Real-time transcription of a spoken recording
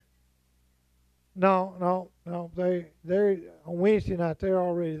No, no, no. They're on Wednesday night. They're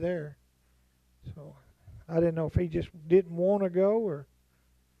already there. So I didn't know if he just didn't want to go or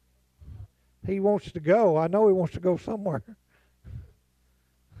he wants to go. I know he wants to go somewhere.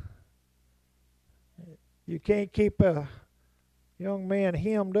 You can't keep a young man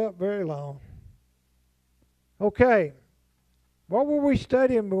hemmed up very long. Okay, what were we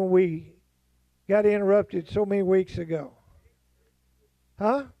studying when we got interrupted so many weeks ago?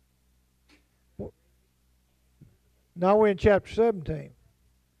 Huh? Now we're in chapter 17.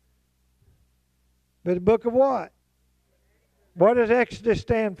 But the book of what? What does Exodus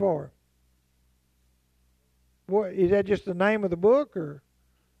stand for? What is that? Just the name of the book, or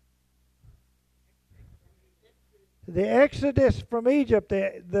the Exodus from Egypt?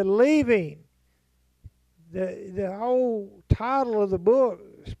 The leaving. The whole title of the book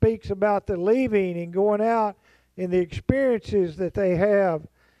speaks about the leaving and going out and the experiences that they have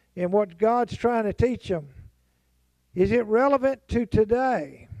and what God's trying to teach them. Is it relevant to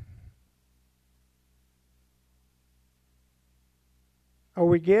today? Are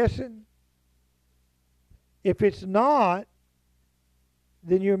we guessing? If it's not,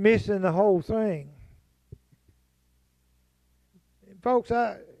 then you're missing the whole thing. Folks,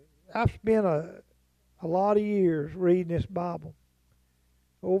 I've spent a lot of years reading this Bible,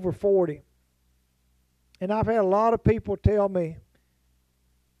 over 40. And I've had a lot of people tell me,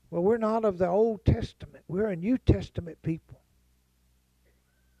 well, we're not of the Old Testament. We're a New Testament people.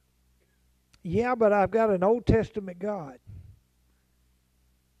 Yeah, but I've got an Old Testament God.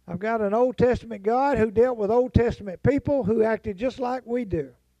 I've got an Old Testament God who dealt with Old Testament people who acted just like we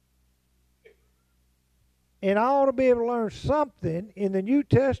do. And I ought to be able to learn something in the New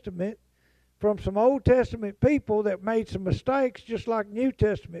Testament from some Old Testament people that made some mistakes just like New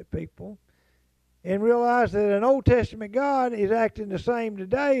Testament people, and realize that an Old Testament God is acting the same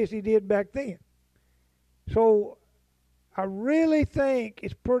today as he did back then. So I really think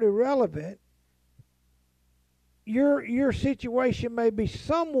it's pretty relevant. Your situation may be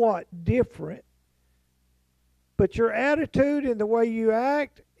somewhat different, but your attitude and the way you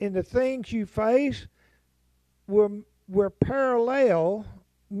act and the things you face will parallel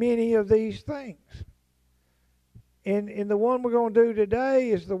many of these things. And the one we're going to do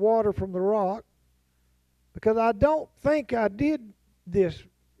today is the water from the rock, because I don't think I did this.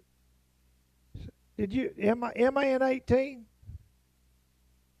 Did you? Am I in 18?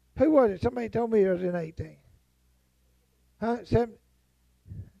 Who was it? Somebody told me I was in 18. Huh?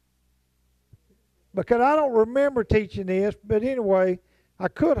 Because I don't remember teaching this, but anyway, I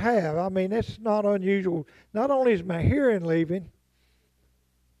could have. I mean, it's not unusual. Not only is my hearing leaving,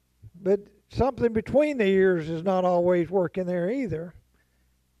 but something between the ears is not always working there either.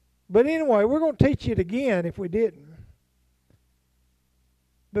 But anyway, we're going to teach it again if we didn't.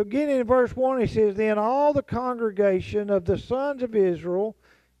 Beginning in verse 1, he says, Then all the congregation of the sons of Israel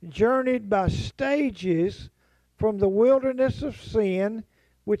journeyed by stages from the wilderness of sin,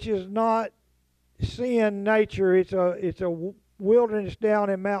 which is not sin nature, it's a wilderness down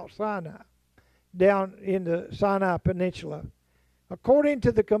in Mount Sinai, down in the Sinai Peninsula, according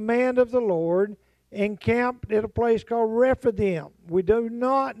to the command of the Lord, encamped at a place called Rephidim. We do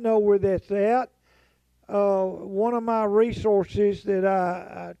not know where that's at. One of my resources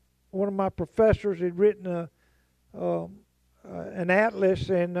that one of my professors had written an atlas,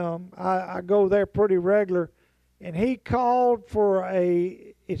 and I go there pretty regular, and he called for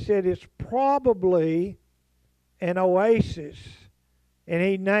it said it's probably an oasis, and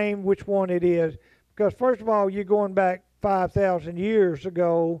he named which one it is, because first of all, you're going back 5,000 years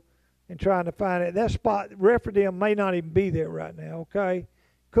ago and trying to find it. That spot, Rephidim, may not even be there right now, okay?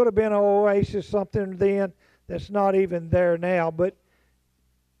 Could have been an oasis, something then that's not even there now. But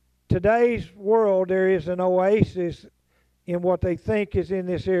today's world, there is an oasis in what they think is in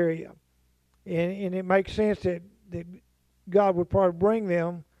this area. And it makes sense that God would probably bring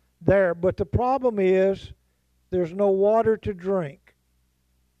them there. But the problem is there's no water to drink.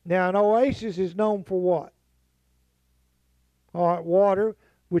 Now, an oasis is known for what? All right, water,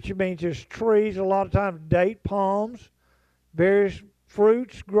 which means there's trees, a lot of times date palms, various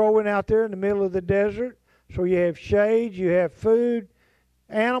fruits growing out there in the middle of the desert. So you have shade, you have food.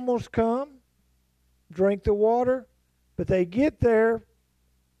 Animals come, drink the water, but they get there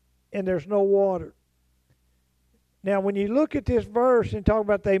and there's no water. Now, when you look at this verse and talk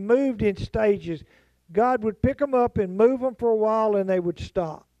about they moved in stages, God would pick them up and move them for a while and they would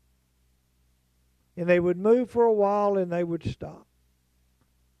stop. And they would move for a while and they would stop.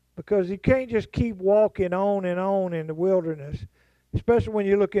 Because you can't just keep walking on and on in the wilderness, especially when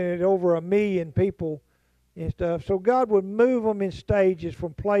you're looking at over 1 million people and stuff. So God would move them in stages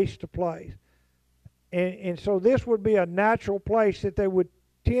from place to place. And so this would be a natural place that they would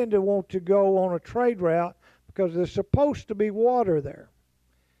tend to want to go on a trade route because there's supposed to be water there.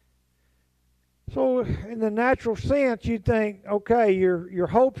 So in the natural sense, you'd think, okay, your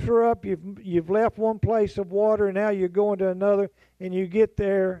hopes are up. You've left one place of water, and now you're going to another, and you get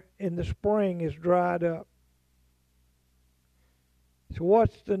there, and the spring is dried up. So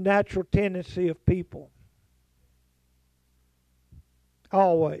what's the natural tendency of people?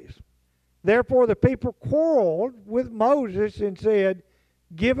 Always. Therefore the people quarreled with Moses and said,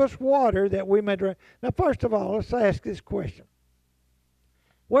 give us water that we may drink. Now, first of all, let's ask this question.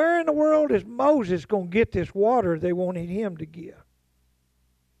 Where in the world is Moses going to get this water they wanted him to give?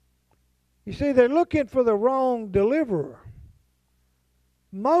 You see, they're looking for the wrong deliverer.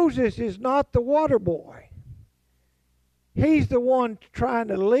 Moses is not the water boy. He's the one trying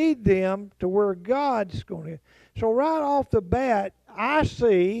to lead them to where God's going to. So right off the bat, I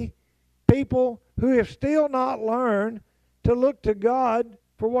see people who have still not learned to look to God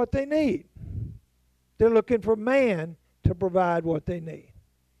for what they need. They're looking for man to provide what they need.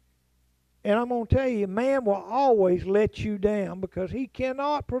 And I'm going to tell you, man will always let you down because he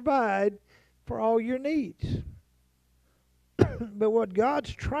cannot provide for all your needs. But what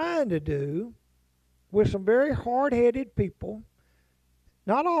God's trying to do with some very hard-headed people,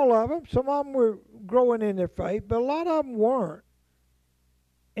 not all of them, some of them were growing in their faith, but a lot of them weren't.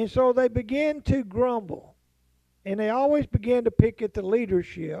 And so they began to grumble. And they always began to pick at the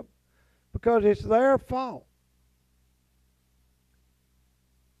leadership because it's their fault.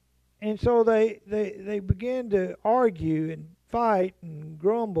 And so they began to argue and fight and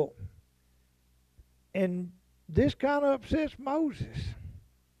grumble. And this kind of upsets Moses.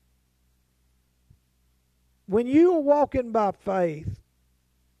 When you are walking by faith,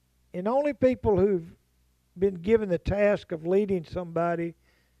 and only people who've been given the task of leading somebody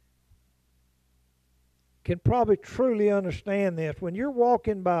can probably truly understand this. When you're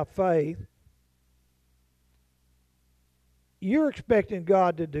walking by faith, you're expecting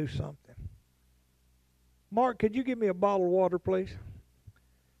God to do something. Mark, could you give me a bottle of water, please?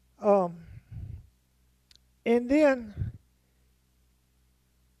 And then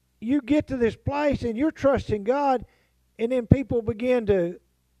you get to this place and you're trusting God, and then people begin to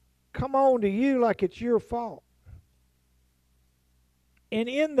come on to you like it's your fault. And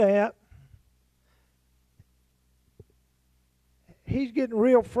in that, he's getting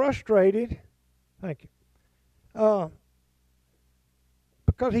real frustrated. Thank you.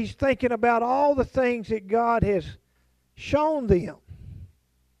 Because he's thinking about all the things that God has shown them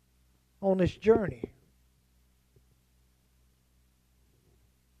on this journey.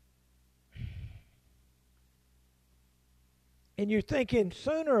 And you're thinking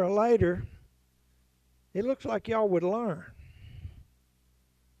sooner or later, it looks like y'all would learn.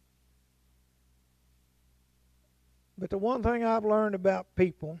 But the one thing I've learned about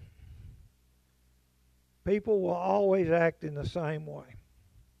people will always act in the same way.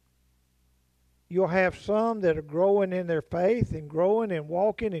 You'll have some that are growing in their faith and growing and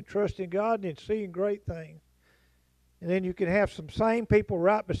walking and trusting God and seeing great things. And then you can have some same people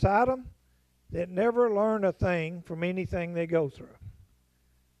right beside them that never learn a thing from anything they go through.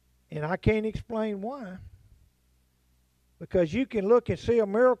 And I can't explain why. Because you can look and see a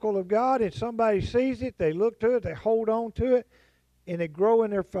miracle of God and somebody sees it, they look to it, they hold on to it, and they grow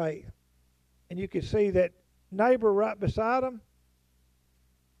in their faith. And you can see that neighbor right beside them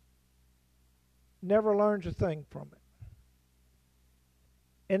never learns a thing from it.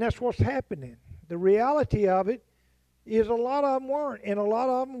 And that's what's happening. The reality of it is a lot of them weren't. And a lot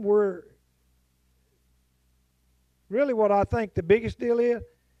of them were, really what I think the biggest deal is,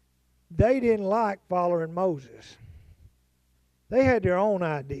 they didn't like following Moses. They had their own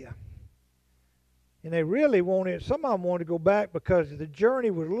idea. And they really wanted, some of them wanted to go back because the journey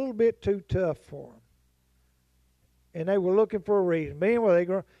was a little bit too tough for them. And they were looking for a reason. But anyway,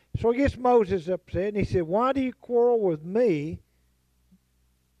 so he gets Moses upset, and he said, why do you quarrel with me?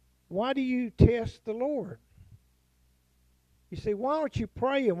 Why do you test the Lord? You see, why aren't you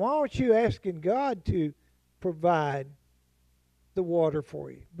praying? Why aren't you asking God to provide the water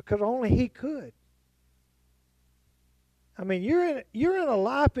for you? Because only He could. I mean, you're in a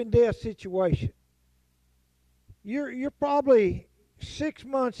life and death situation. You're probably 6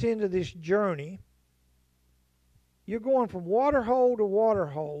 months into this journey. You're going from water hole to water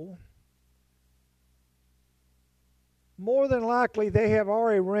hole. More than likely, they have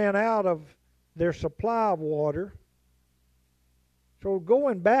already ran out of their supply of water. So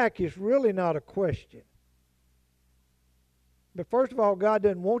going back is really not a question. But first of all, God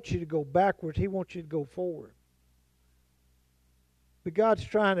doesn't want you to go backwards. He wants you to go forward. But God's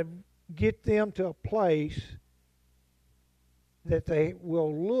trying to get them to a place that they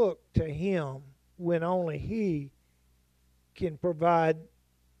will look to Him when only He can provide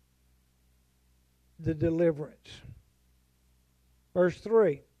the deliverance. Verse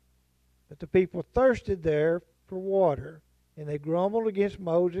 3, but the people thirsted there for water, and they grumbled against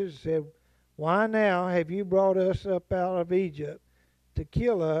Moses and said, why now have you brought us up out of Egypt to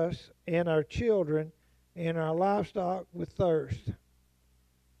kill us and our children and our livestock with thirst?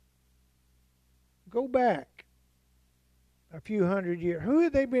 Go back a few hundred years. Who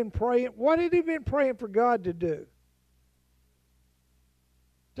had they been praying? What had they been praying for God to do?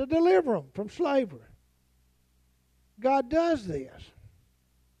 To deliver them from slavery. God does this.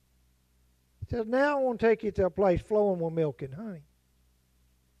 He says, now I want to take you to a place flowing with milk and honey.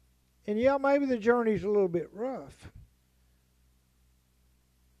 And yeah, maybe the journey's a little bit rough.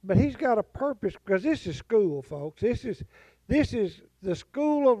 But He's got a purpose, because this is school, folks. This is the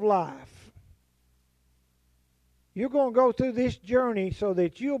school of life. You're going to go through this journey so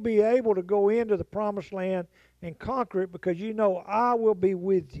that you'll be able to go into the promised land and conquer it, because you know I will be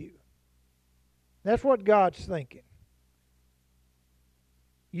with you. That's what God's thinking.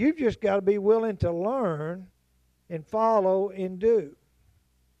 You've just got to be willing to learn and follow and do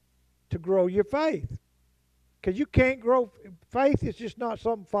to grow your faith. Because you can't grow. Faith is just not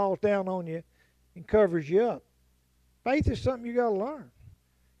something that falls down on you and covers you up. Faith is something you got to learn.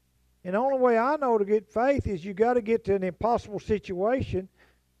 And the only way I know to get faith is you got to get to an impossible situation,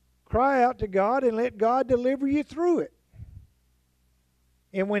 cry out to God, and let God deliver you through it.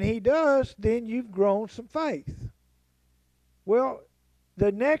 And when He does, then you've grown some faith. Well,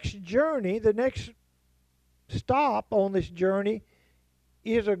 the next journey, the next stop on this journey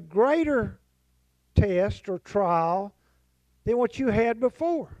is a greater test or trial than what you had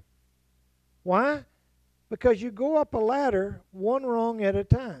before. Why? Because you go up a ladder one rung at a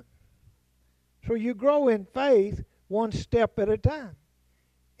time. So you grow in faith one step at a time.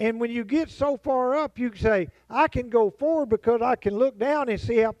 And when you get so far up, you can say, I can go forward because I can look down and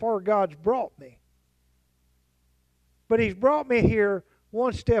see how far God's brought me. But He's brought me here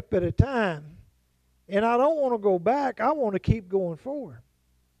one step at a time. And I don't want to go back. I want to keep going forward.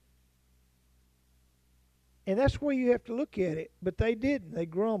 And that's where you have to look at it. But they didn't. They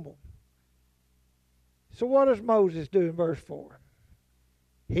grumbled. So what does Moses do in verse 4?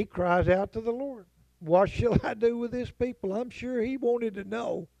 He cries out to the Lord. What shall I do with this people? I'm sure he wanted to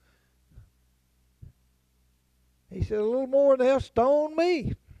know. He said, a little more and they'll stone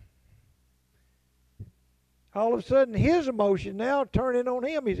me. All of a sudden, his emotion now turning on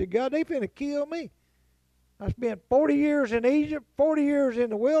him. He said, God, they finna kill me. I spent 40 years in Egypt, 40 years in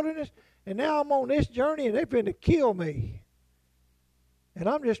the wilderness, and now I'm on this journey and they finna kill me. And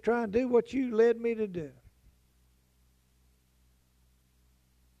I'm just trying to do what you led me to do.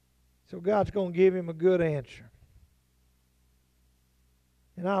 So God's going to give him a good answer.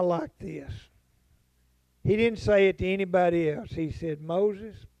 And I like this. He didn't say it to anybody else. He said,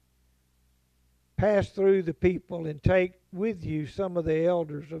 Moses, pass through the people and take with you some of the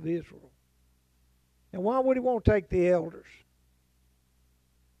elders of Israel. And why would he want to take the elders?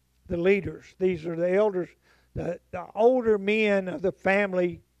 The leaders. These are the elders, the older men of the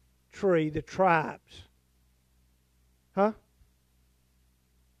family tree, the tribes. Huh?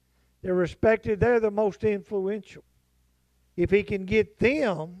 They're respected. They're the most influential. If he can get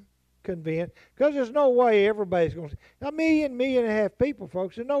them convinced, because there's no way everybody's going to, a million and a half people,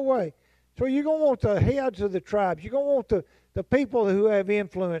 folks, there's no way. So you're going to want the heads of the tribes. You're going to want the people who have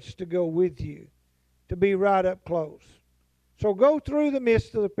influence to go with you, to be right up close. So go through the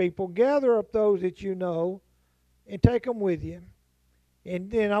midst of the people, gather up those that you know, and take them with you.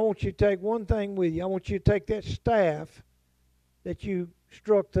 And then I want you to take one thing with you. I want you to take that staff that you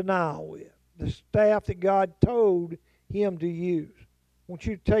struck the Nile with, the staff that God told him to use. I want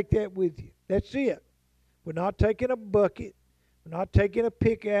you to take that with you. That's it. We're not taking a bucket. We're not taking a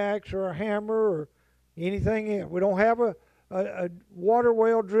pickaxe or a hammer or anything else. We don't have a water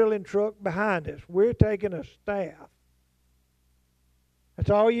well drilling truck behind us. We're taking a staff. That's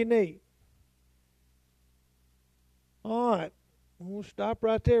all you need. All right. We'll stop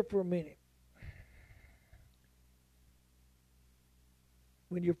right there for a minute.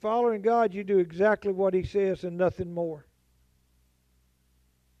 When you're following God, you do exactly what he says and nothing more.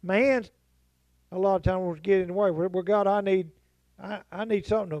 Man, a lot of times, will get in the way. Well, God, I need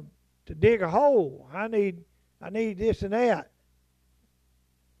something to dig a hole. I need this and that.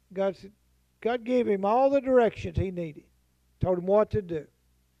 God gave him all the directions he needed. Told him what to do.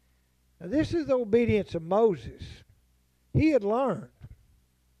 Now, this is the obedience of Moses. He had learned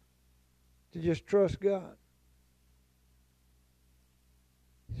to just trust God.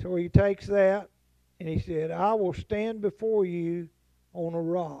 So he takes that and he said, I will stand before you on a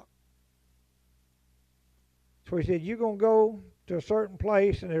rock. So he said, you're going to go to a certain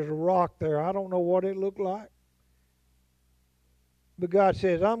place and there's a rock there. I don't know what it looked like. But God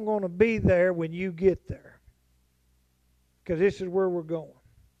says, I'm going to be there when you get there. Because this is where we're going.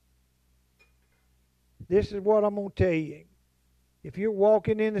 This is what I'm going to tell you. If you're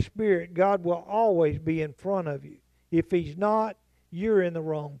walking in the Spirit, God will always be in front of you. If He's not, you're in the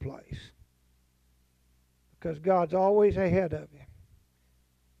wrong place. Because God's always ahead of you.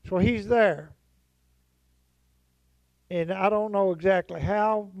 So He's there. And I don't know exactly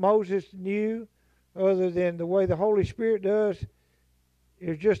how Moses knew, other than the way the Holy Spirit does.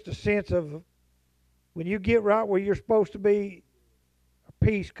 It's just a sense of when you get right where you're supposed to be, a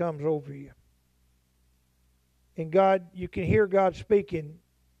peace comes over you. And God, you can hear God speaking,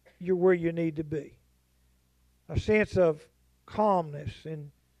 you're where you need to be. A sense of calmness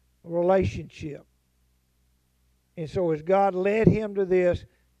and relationship. And so as God led him to this,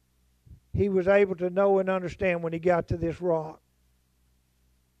 he was able to know and understand when he got to this rock.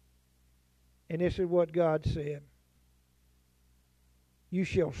 And this is what God said. You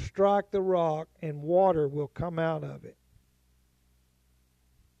shall strike the rock and water will come out of it,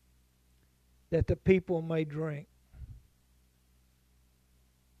 that the people may drink.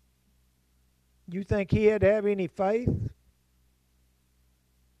 You think he had to have any faith?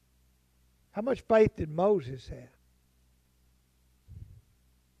 How much faith did Moses have?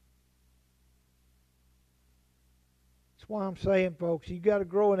 That's why I'm saying, folks, you got to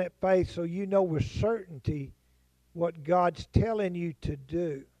grow in that faith so you know with certainty what God's telling you to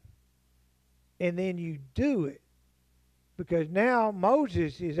do. And then you do it. Because now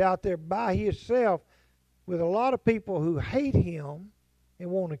Moses is out there by himself with a lot of people who hate him and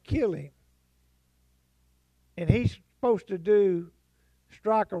want to kill him. And he's supposed to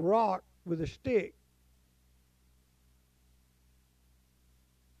strike a rock with a stick.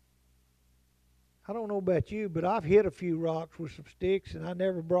 I don't know about you, but I've hit a few rocks with some sticks and I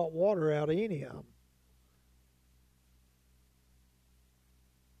never brought water out of any of them.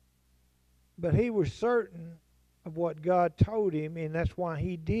 But he was certain of what God told him, and that's why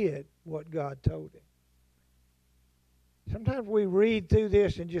he did what God told him. Sometimes we read through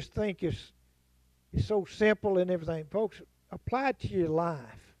this and just think it's so simple and everything. Folks, apply it to your life.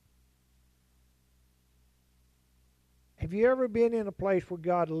 Have you ever been in a place where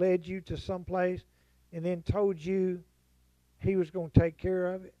God led you to some place and then told you He was going to take care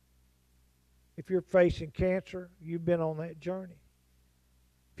of it? If you're facing cancer, you've been on that journey.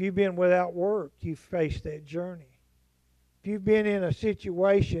 If you've been without work, you've faced that journey. If you've been in a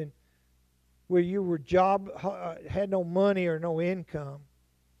situation where you were had no money or no income,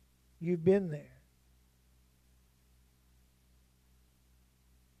 you've been there.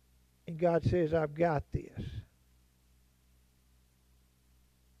 And God says, I've got this.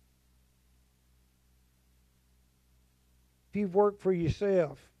 If you've worked for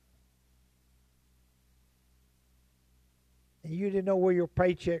yourself and you didn't know where your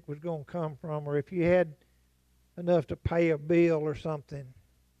paycheck was going to come from, or if you had enough to pay a bill or something,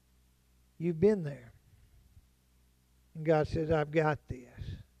 you've been there. And God says, I've got this.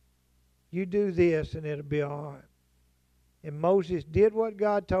 You do this and it'll be all right. And Moses did what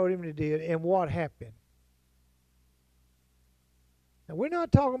God told him to do, and what happened? Now, we're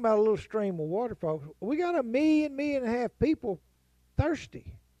not talking about a little stream of water, folks. We got 1.5 million people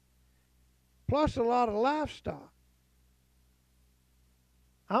thirsty, plus a lot of livestock.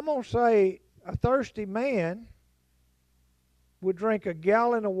 I'm going to say a thirsty man would drink a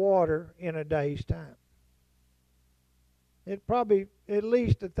gallon of water in a day's time. It probably at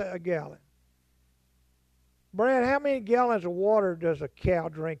least a gallon. Brad, how many gallons of water does a cow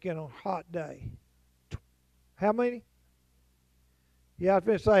drink in a hot day? How many? Yeah, I was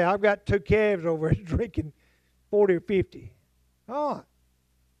going to say, I've got 2 calves over here drinking 40 or 50. All right.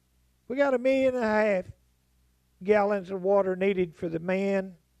 We got 1.5 million gallons of water needed for the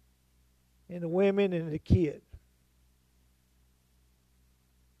man and the women and the kids.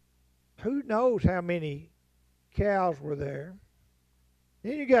 Who knows how many cows were there?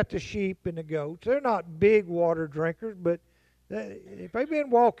 Then you got the sheep and the goats. They're not big water drinkers, but if they've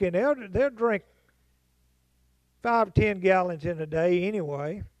been walking, they'll drink 5 or 10 gallons in a day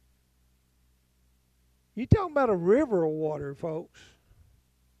anyway. You're talking about a river of water, folks,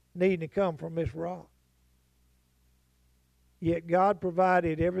 needing to come from this rock. Yet God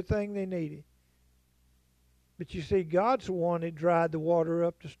provided everything they needed. But you see, God's the one that dried the water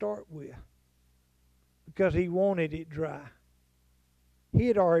up to start with, because He wanted it dry. He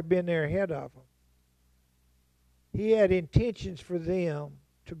had already been there ahead of them. He had intentions for them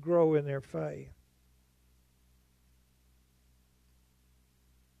to grow in their faith.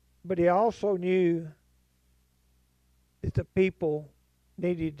 But he also knew that the people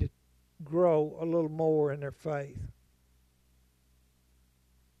needed to grow a little more in their faith.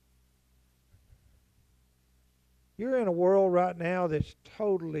 You're in a world right now that's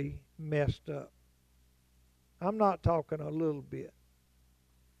totally messed up. I'm not talking a little bit.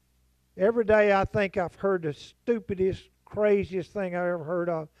 Every day I think I've heard the stupidest, craziest thing I ever heard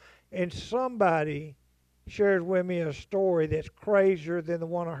of, and somebody shares with me a story that's crazier than the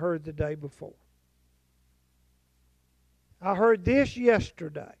one I heard the day before. I heard this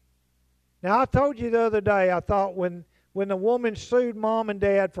yesterday. Now, I told you the other day, I thought when the woman sued mom and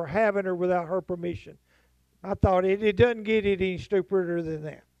dad for having her without her permission, I thought it doesn't get any stupider than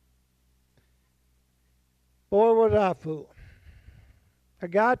that. Boy, was I fooled. A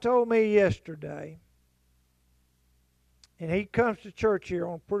guy told me yesterday, and he comes to church here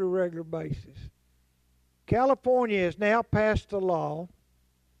on a pretty regular basis. California has now passed a law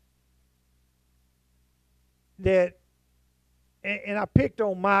that, and I picked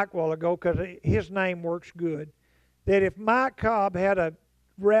on Mike a while ago because his name works good, that if Mike Cobb had a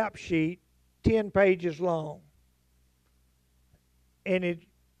rap sheet 10 pages long, and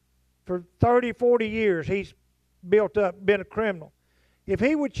for 30, 40 years he's built up, been a criminal, if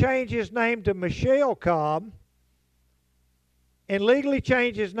he would change his name to Michelle Cobb and legally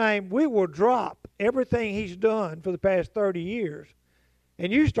change his name, we will drop everything he's done for the past 30 years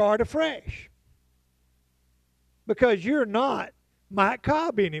and you start afresh. Because you're not Mike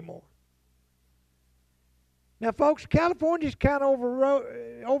Cobb anymore. Now, folks, California's kind of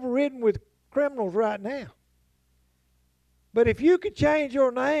overridden with criminals right now. But if you could change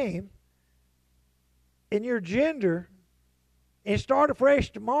your name and your gender and start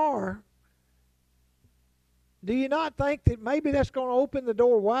afresh tomorrow, do you not think that maybe that's going to open the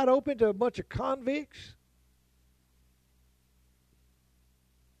door wide open to a bunch of convicts?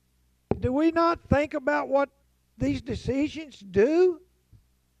 Do we not think about what these decisions do?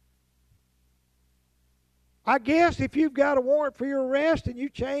 I guess if you've got a warrant for your arrest and you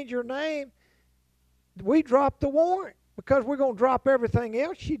change your name, we drop the warrant because we're going to drop everything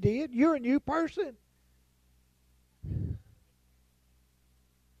else you did. You're a new person.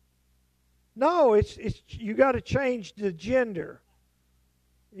 No, it's you got to change the gender.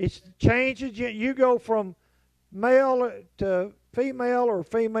 It's change the gender. You go from male to female or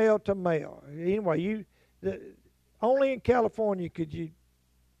female to male. Anyway, only in California could you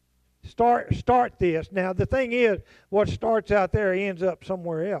start this. Now the thing is, what starts out there ends up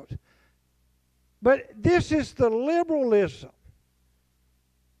somewhere else. But this is the liberalism.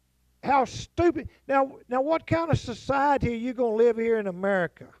 How stupid. Now what kind of society are you going to live here in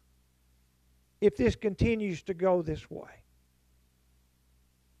America if this continues to go this way?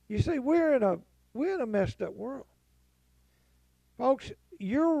 You see, we're in a messed up world. Folks,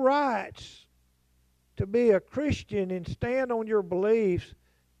 your rights to be a Christian and stand on your beliefs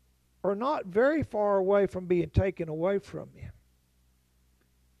are not very far away from being taken away from you.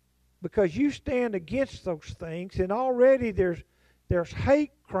 Because you stand against those things, and already there's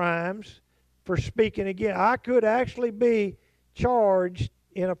hate crimes for speaking again. I could actually be charged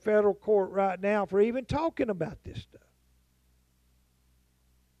in a federal court right now for even talking about this stuff.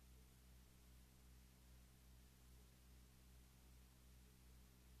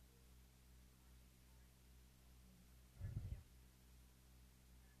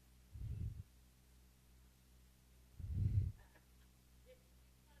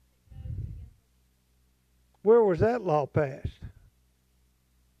 Where was that law passed?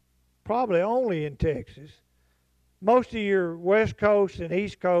 Probably only in Texas. Most of your West Coast and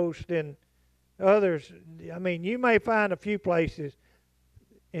East Coast and others, I mean, you may find a few places,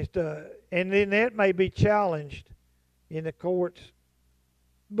 and then that may be challenged in the courts.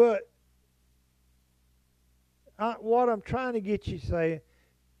 But what I'm trying to get you to say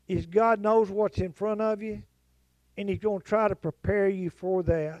is God knows what's in front of you, and He's going to try to prepare you for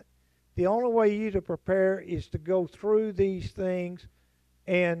that. The only way you to prepare is to go through these things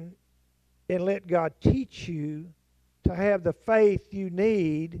and let God teach you to have the faith you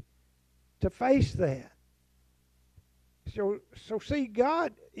need to face that. So see,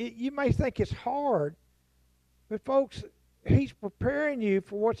 God, you may think it's hard, but folks, He's preparing you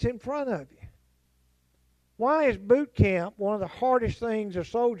for what's in front of you. Why is boot camp one of the hardest things a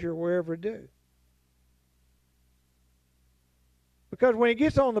soldier will ever do? Because when he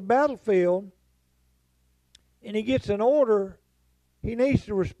gets on the battlefield and he gets an order, he needs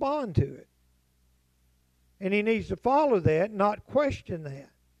to respond to it. And he needs to follow that, not question that.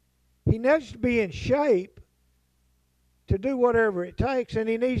 He needs to be in shape to do whatever it takes, and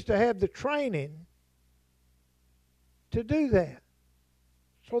he needs to have the training to do that.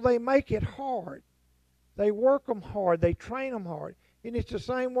 So they make it hard. They work them hard. They train them hard. And it's the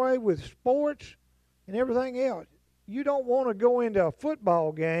same way with sports and everything else. You don't want to go into a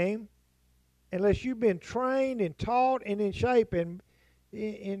football game unless you've been trained and taught and in shape. And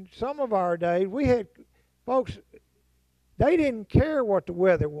in some of our days, we had folks, they didn't care what the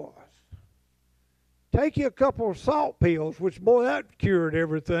weather was. Take you a couple of salt pills, which, boy, that cured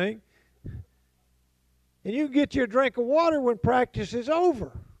everything. And you can get you a drink of water when practice is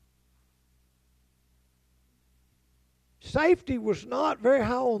over. Safety was not very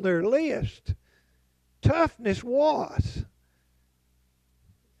high on their list. Toughness was.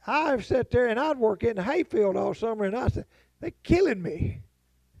 I've sat there and I'd work in the hayfield all summer and I said, they're killing me.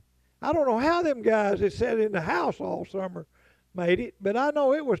 I don't know how them guys that sat in the house all summer made it, but I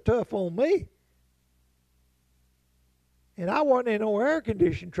know it was tough on me. And I wasn't in no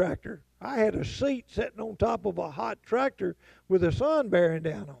air-conditioned tractor. I had a seat sitting on top of a hot tractor with the sun bearing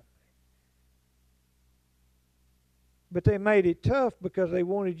down on me. But they made it tough because they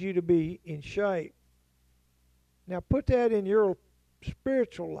wanted you to be in shape. Now put that in your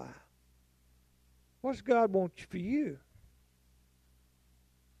spiritual life. What's God want for you?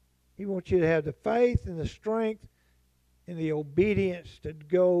 He wants you to have the faith and the strength and the obedience to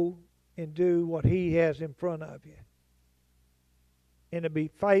go and do what He has in front of you. And to be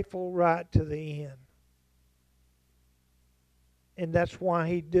faithful right to the end. And that's why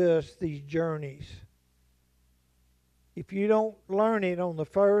He does these journeys. If you don't learn it on the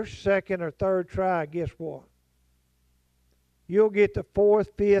first, second, or third try, guess what? You'll get the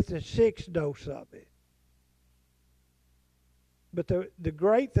fourth, fifth, and sixth dose of it. But the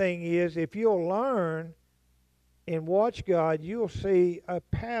great thing is, if you'll learn and watch God, you'll see a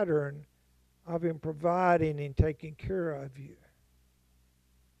pattern of Him providing and taking care of you.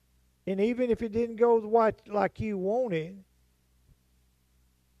 And even if it didn't go like you wanted,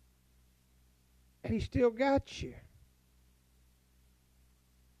 He still got you.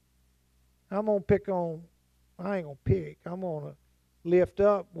 I'm going to pick on, I ain't going to pick, I'm going to lift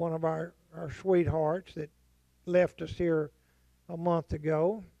up one of our sweethearts that left us here a month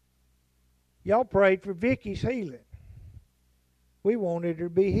ago. Y'all prayed for Vicky's healing. We wanted her to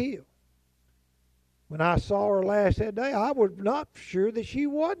be healed. When I saw her last that day, I was not sure that she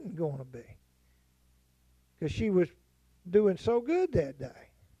wasn't going to be. Because she was doing so good that day.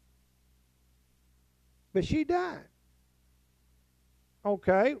 But she died.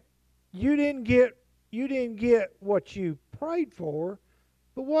 Okay, you didn't get what you prayed for,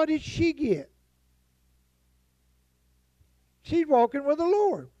 but what did she get? She's walking with the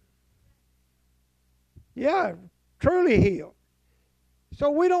Lord. Yeah, truly healed. So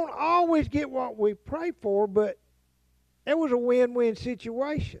we don't always get what we pray for, but it was a win-win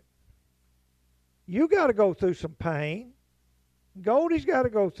situation. You got to go through some pain. Goldie's got to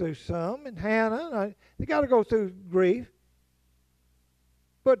go through some, and Hannah, they got to go through grief.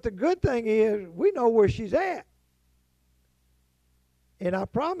 But the good thing is, we know where she's at. And I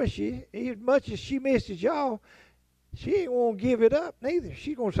promise you, as much as she misses y'all, she ain't going to give it up neither.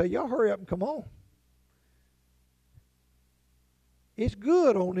 She's going to say, y'all hurry up and come on. It's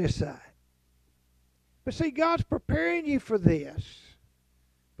good on this side. But see, God's preparing you for this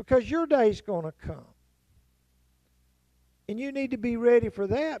because your day's going to come. And you need to be ready for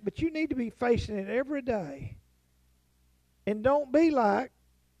that, but you need to be facing it every day. And don't be like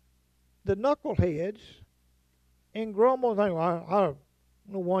the knuckleheads and grumble and think, well, I don't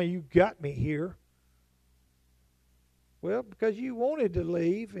know why you got me here. Well, because you wanted to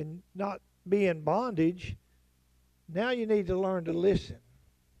leave and not be in bondage. Now you need to learn to listen.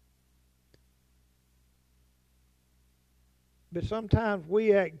 But sometimes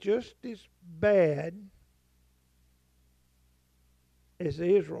we act just as bad as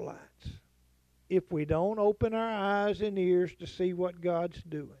the Israelites if we don't open our eyes and ears to see what God's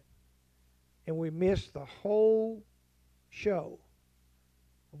doing. And we miss the whole show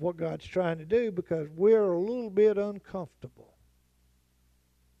of what God's trying to do because we're a little bit uncomfortable.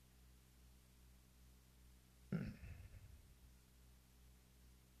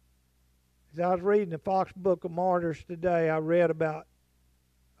 As I was reading the Fox Book of Martyrs today, I read about,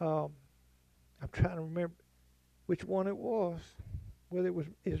 I'm trying to remember which one it was. Whether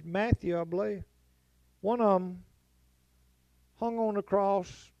it's Matthew, I believe. One of them hung on the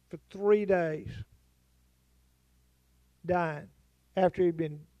cross for 3 days, dying, after he'd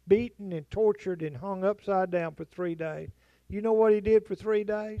been beaten and tortured and hung upside down for 3 days. You know what he did for 3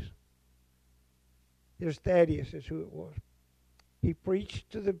 days? There's Thaddeus is who it was. He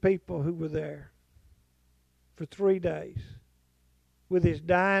preached to the people who were there. for 3 days with his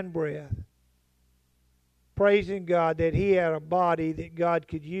dying breath, praising God that he had a body that God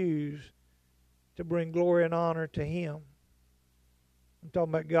could use to bring glory and honor to him. I'm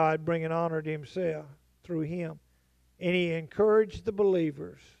talking about God bringing honor to himself through him. And he encouraged the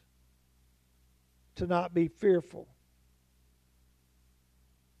believers to not be fearful.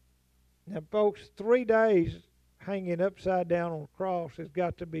 Now, folks, 3 days hanging upside down on a cross has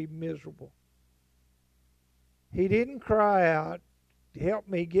got to be miserable. He didn't cry out, help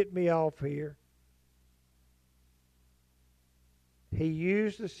me, get me off here. He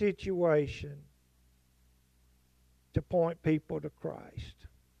used the situation to point people to Christ.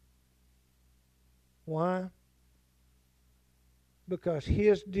 Why? Because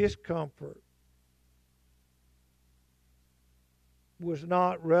his discomfort was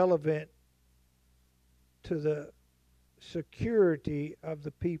not relevant to the security of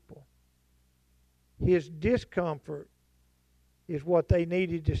the people. His discomfort is what they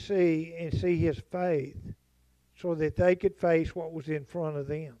needed to see, and see his faith so that they could face what was in front of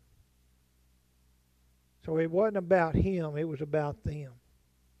them. So it wasn't about him, it was about them.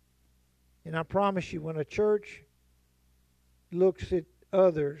 And I promise you, when a church looks at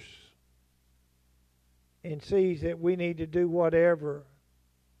others and sees that we need to do whatever,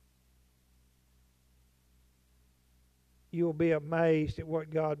 you'll be amazed at what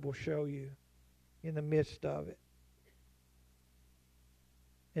God will show you in the midst of it.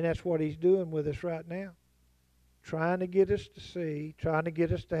 And that's what he's doing with us right now. Trying to get us to see, trying to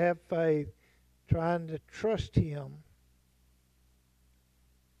get us to have faith, trying to trust him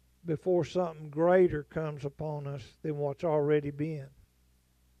before something greater comes upon us than what's already been.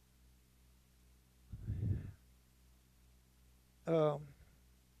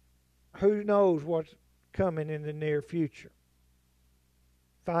 Who knows what's coming in the near future?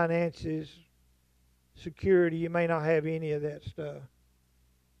 Finances, security, you may not have any of that stuff.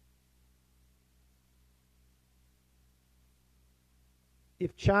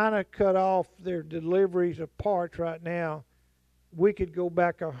 If China cut off their deliveries of parts right now, we could go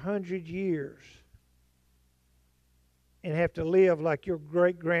back 100 years and have to live like your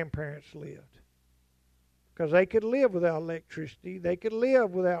great-grandparents lived. Because they could live without electricity. They could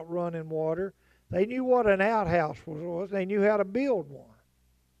live without running water. They knew what an outhouse was. They knew how to build one.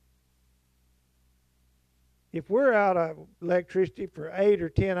 If we're out of electricity for 8 or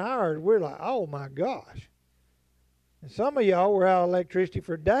 10 hours, we're like, oh my gosh. And some of y'all were out of electricity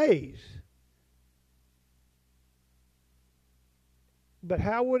for days. But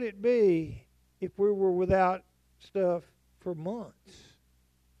how would it be if we were without stuff for months?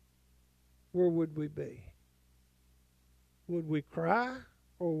 Where would we be? Would we cry,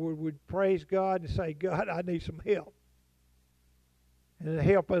 or would we praise God and say, God, I need some help? And the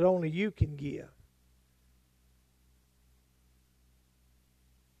help that only you can give.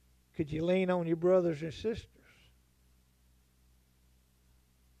 Could you lean on your brothers and sisters?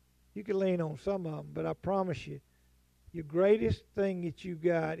 You can lean on some of them, but I promise you, your greatest thing that you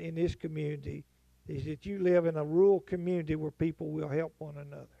got in this community is that you live in a rural community where people will help one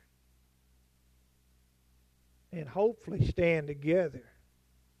another. And hopefully stand together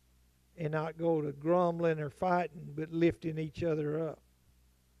and not go to grumbling or fighting, but lifting each other up.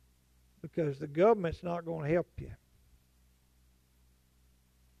 Because the government's not going to help you.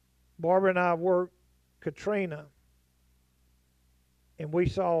 Barbara and I worked Katrina, and we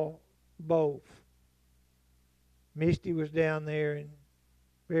saw both. Misty was down there and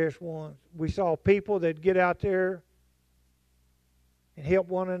various ones. We saw people that get out there and help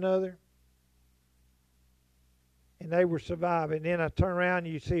one another, and they were surviving. Then I turn around and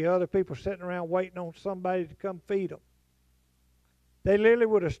you see other people sitting around waiting on somebody to come feed them. They literally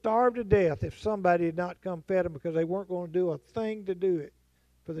would have starved to death if somebody had not come fed them, because they weren't going to do a thing to do it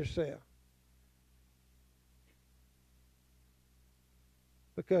for themselves.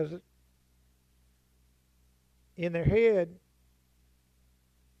 Because in their head,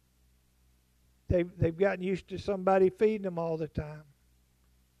 they've gotten used to somebody feeding them all the time.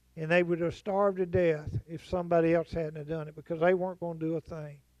 And they would have starved to death if somebody else hadn't have done it, because they weren't going to do a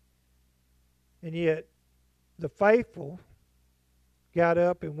thing. And yet, the faithful got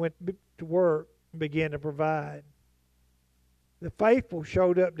up and went to work and began to provide. The faithful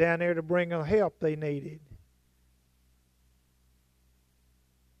showed up down there to bring the help they needed.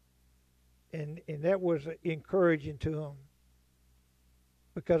 And that was encouraging to them.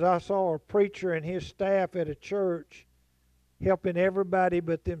 Because I saw a preacher and his staff at a church helping everybody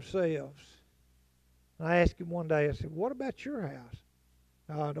but themselves. And I asked him one day, I said, what about your house?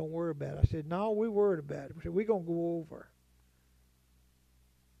 Oh, don't worry about it. I said, no, we worried about it. I said, we're going to go over.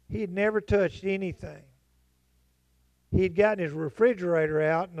 He had never touched anything. he had gotten his refrigerator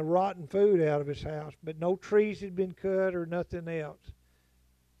out and the rotten food out of his house, but no trees had been cut or nothing else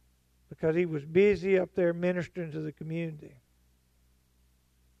because he was busy up there ministering to the community.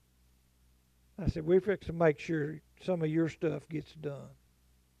 I said, we fix to make sure some of your stuff gets done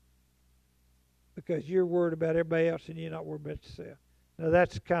because you're worried about everybody else and you're not worried about yourself. Now,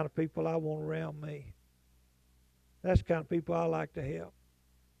 that's the kind of people I want around me. That's the kind of people I like to help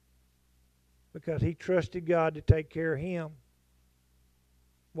because he trusted God to take care of him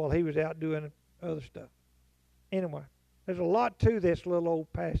while he was out doing other stuff. Anyway, there's a lot to this little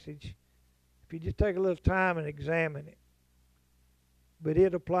old passage if you just take a little time and examine it. But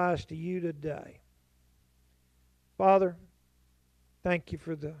it applies to you today. Father, thank you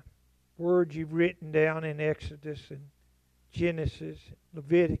for the words you've written down in Exodus and Genesis,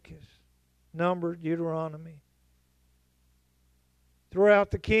 Leviticus, Numbers, Deuteronomy. Throughout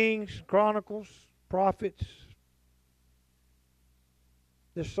the Kings, Chronicles, Prophets,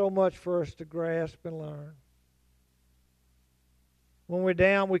 there's so much for us to grasp and learn. When we're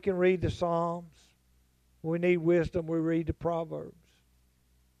down, we can read the Psalms. When we need wisdom, we read the Proverbs.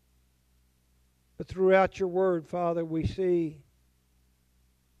 But throughout your word, Father, we see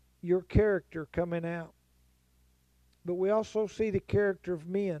your character coming out. But we also see the character of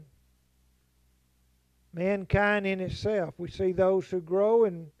men. Mankind in itself. We see those who grow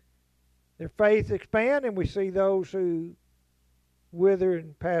and their faith expand, and we see those who wither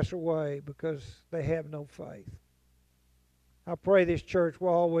and pass away because they have no faith. I pray this church will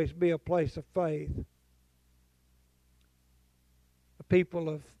always be a place of faith, a people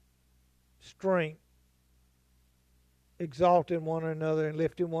of strength, exalting one another and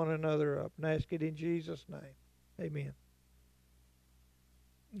lifting one another up. And ask it in Jesus' name. Amen.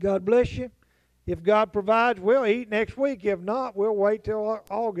 God bless you. If God provides, we'll eat next week. If not, we'll wait till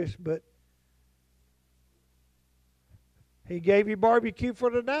August. But he gave you barbecue for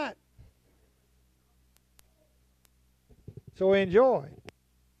tonight. So enjoy.